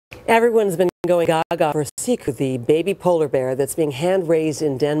Everyone's been going gaga for Siku, the baby polar bear that's being hand-raised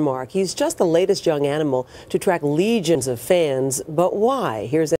in Denmark. He's just the latest young animal to attract legions of fans. But why?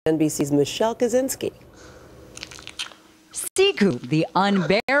 Here's NBC's Michelle Kaczynski. Siku, the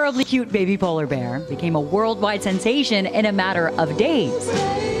unbearably cute baby polar bear, became a worldwide sensation in a matter of days.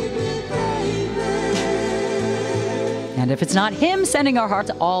 And if it's not him sending our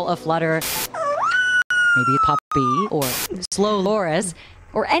hearts all aflutter, maybe a puppy or slow Loris,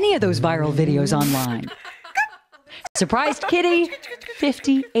 or any of those viral videos online. Surprised kitty,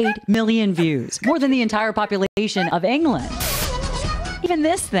 58 million views, more than the entire population of England. Even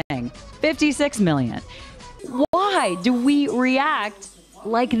this thing, 56 million. Why do we react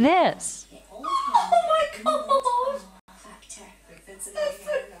like this? Oh my God! That's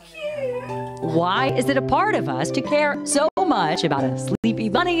so cute. Why is it a part of us to care so much about a sleepy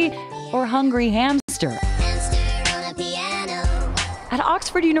bunny or hungry hamster? At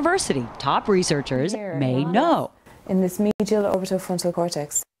Oxford University, top researchers may know. In this medial orbitofrontal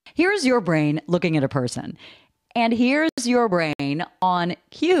cortex. Here's your brain looking at a person. And here's your brain on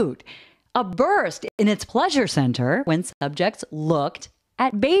cute. A burst in its pleasure center when subjects looked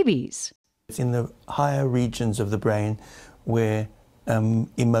at babies. It's in the higher regions of the brain where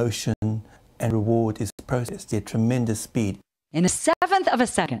emotion and reward is processed at tremendous speed. In a seventh of a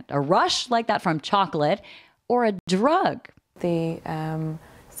second, a rush like that from chocolate or a drug. The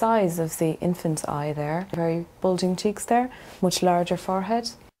size of the infant's eye there, very bulging cheeks there, much larger forehead.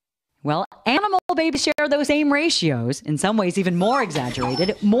 Well, animal babies share those same ratios, in some ways even more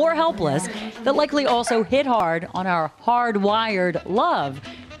exaggerated, more helpless, that likely also hit hard on our hardwired love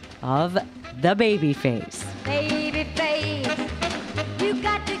of the baby face. Baby face, you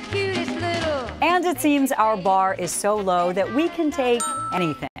got the cutest little. And it seems our bar is so low that we can take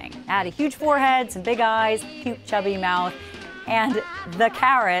anything. Add a huge forehead, some big eyes, cute chubby mouth, and the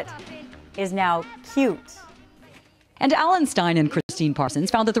carrot is now cute. And Alan Stein and Christine Parsons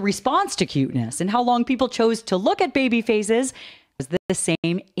found that the response to cuteness and how long people chose to look at baby faces was the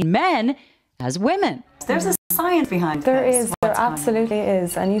same in men as women. There's a science behind There this. is, there absolutely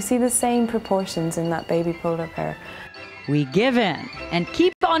is, and you see the same proportions in that baby polar bear. We give in and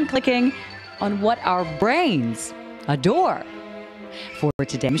keep on clicking on what our brains adore. For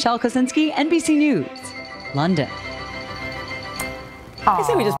today, Michelle Kaczynski, NBC News, London. I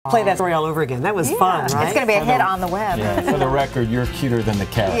say we just play that story all over again. That was fun, right? It's going to be a hit on the web. Yeah, for the record, you're cuter than the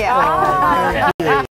cat. Yeah.